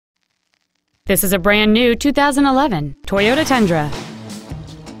This is a brand new 2011 Toyota Tundra.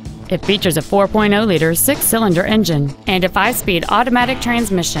 It features a 4.0-liter six-cylinder engine and a 5-speed automatic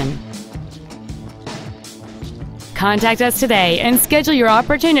transmission. Contact us today and schedule your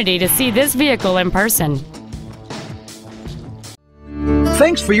opportunity to see this vehicle in person.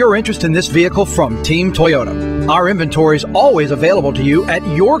 Thanks for your interest in this vehicle from Team Toyota. Our inventory is always available to you at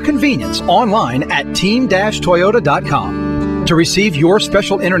your convenience online at team-toyota.com. To receive your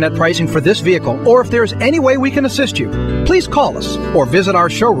special internet pricing for this vehicle, or if there's any way we can assist you, please call us or visit our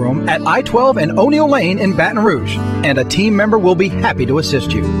showroom at I-12 and O'Neill Lane in Baton Rouge, and a team member will be happy to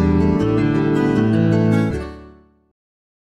assist you.